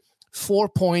need really 4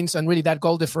 points, and really that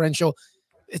goal differential.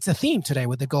 It's a theme today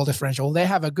with the goal differential. They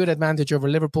have a good advantage over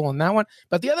Liverpool on that one.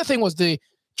 But the other thing was the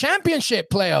championship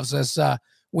playoffs, as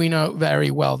we know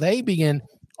very well. They begin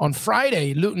on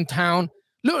Friday. Luton Town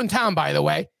Luton Town, by the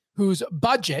way, whose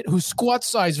squad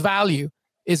size value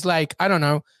is like, I don't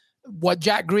know, what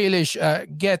Jack Grealish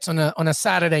gets on a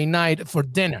Saturday night for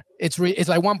dinner. It's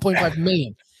like 1.5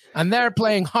 million. And they're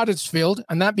playing Huddersfield,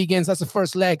 and that's the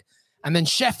first leg. And then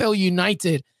Sheffield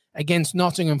United against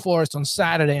Nottingham Forest on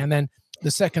Saturday. And then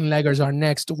the second leggers are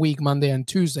next week, Monday and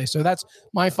Tuesday. So that's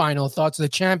my final thoughts. The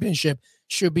championship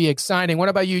should be exciting. What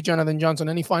about you, Jonathan Johnson?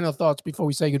 Any final thoughts before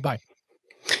we say goodbye?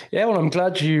 Yeah, well, I'm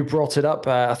glad you brought it up.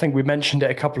 I think we mentioned it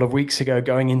a couple of weeks ago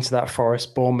going into that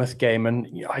Forest-Bournemouth game.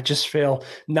 And I just feel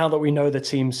now that we know the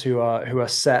teams who are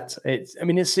set, it's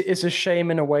a shame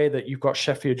in a way that you've got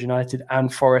Sheffield United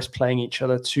and Forest playing each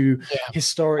other, two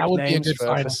historic names.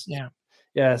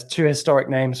 Two historic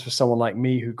names for someone like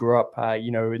me who grew up,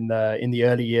 in the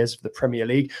early years of the Premier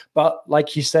League. But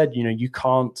like you said, you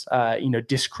can't,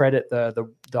 discredit the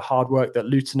hard work that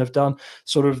Luton have done.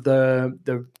 Sort of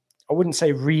the I wouldn't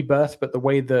say rebirth, but the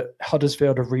way that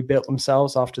Huddersfield have rebuilt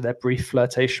themselves after their brief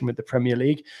flirtation with the Premier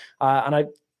League.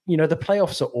 The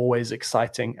playoffs are always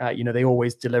exciting. They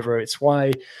always deliver. It's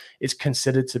why it's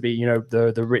considered to be,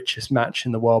 the richest match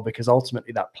in the world, because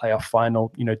ultimately that playoff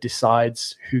final,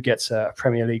 decides who gets a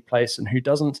Premier League place and who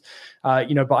doesn't.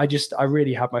 But I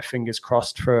really have my fingers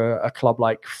crossed for a club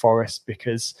like Forest,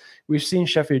 because we've seen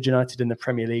Sheffield United in the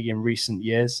Premier League in recent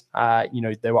years.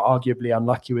 They were arguably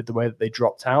unlucky with the way that they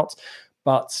dropped out.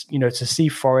 But, to see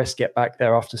Forest get back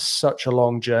there after such a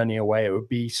long journey away, it would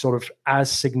be sort of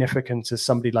as significant as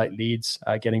somebody like Leeds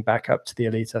getting back up to the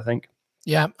elite, I think.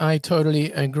 Yeah, I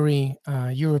totally agree.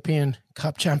 European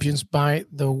Cup champions, by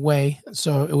the way.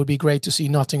 So it would be great to see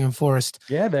Nottingham Forest.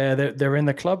 Yeah, they're in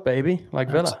the club, baby, like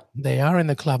Villa. They are in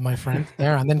the club, my friend.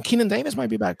 There, and then Keenan Davis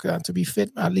might be back to be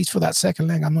fit, at least for that second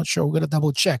leg. I'm not sure. We're going to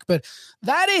double check. But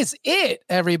that is it,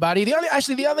 everybody. The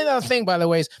only other thing, by the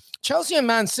way, is Chelsea and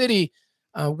Man City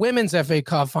women's FA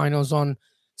Cup finals on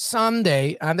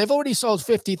Sunday, and they've already sold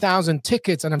 50,000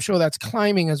 tickets, and I'm sure that's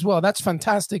climbing as well. That's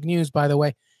fantastic news, by the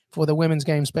way, for the women's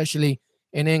game, especially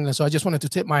in England. So I just wanted to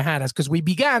tip my hat, because we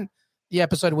began the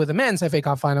episode with the men's FA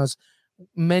Cup finals,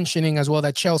 mentioning as well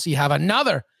that Chelsea have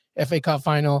another FA Cup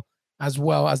final as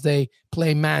well as they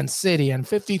play Man City, and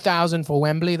 50,000 for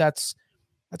Wembley. That's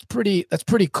pretty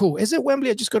cool. Is it Wembley?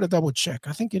 I just got to double check.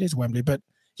 I think it is Wembley, but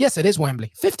yes, it is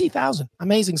Wembley. 50,000.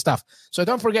 Amazing stuff. So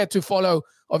don't forget to follow,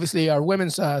 obviously, our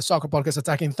women's soccer podcast,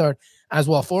 Attacking Third, as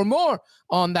well, for more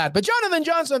on that. But Jonathan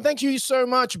Johnson, thank you so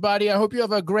much, buddy. I hope you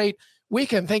have a great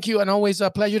weekend. Thank you, and always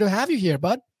a pleasure to have you here,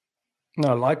 bud.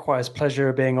 No, likewise.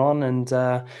 Pleasure being on,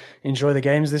 and enjoy the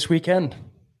games this weekend.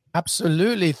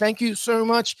 Absolutely. Thank you so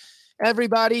much,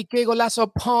 everybody. Que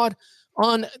Golazo Pod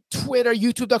on Twitter,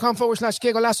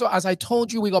 youtube.com/Que Golazo. As I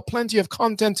told you, we got plenty of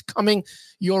content coming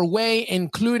your way,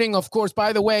 including, of course,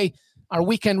 by the way, our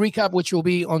weekend recap, which will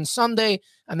be on Sunday,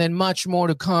 and then much more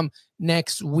to come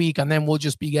next week. And then we'll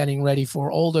just be getting ready for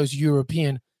all those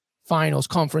European finals,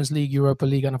 Conference League, Europa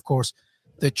League, and of course,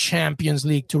 the Champions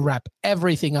League to wrap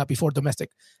everything up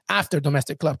after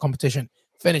domestic club competition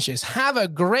finishes. Have a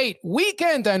great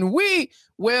weekend, and we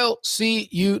will see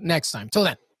you next time. Till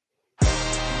then.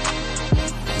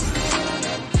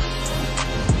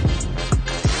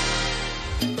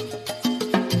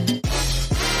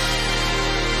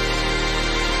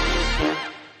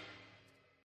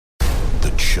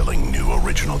 Chilling new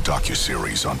original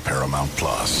docuseries on Paramount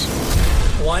Plus.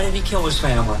 Why did he kill his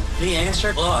family? The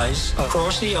answer lies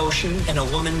across the ocean in a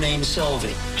woman named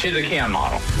Sylvie. She's a Can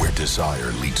model. Where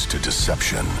desire leads to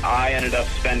deception. I ended up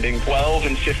spending $12,000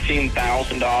 and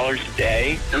 $15,000 a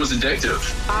day. It was addictive.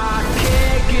 I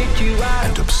can't get you out.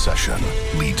 And obsession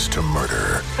leads to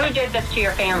murder. Who did this to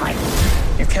your family?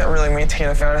 You can't really maintain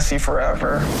a fantasy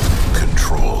forever.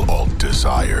 Control Alt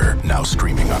Desire. Now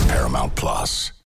streaming on Paramount Plus.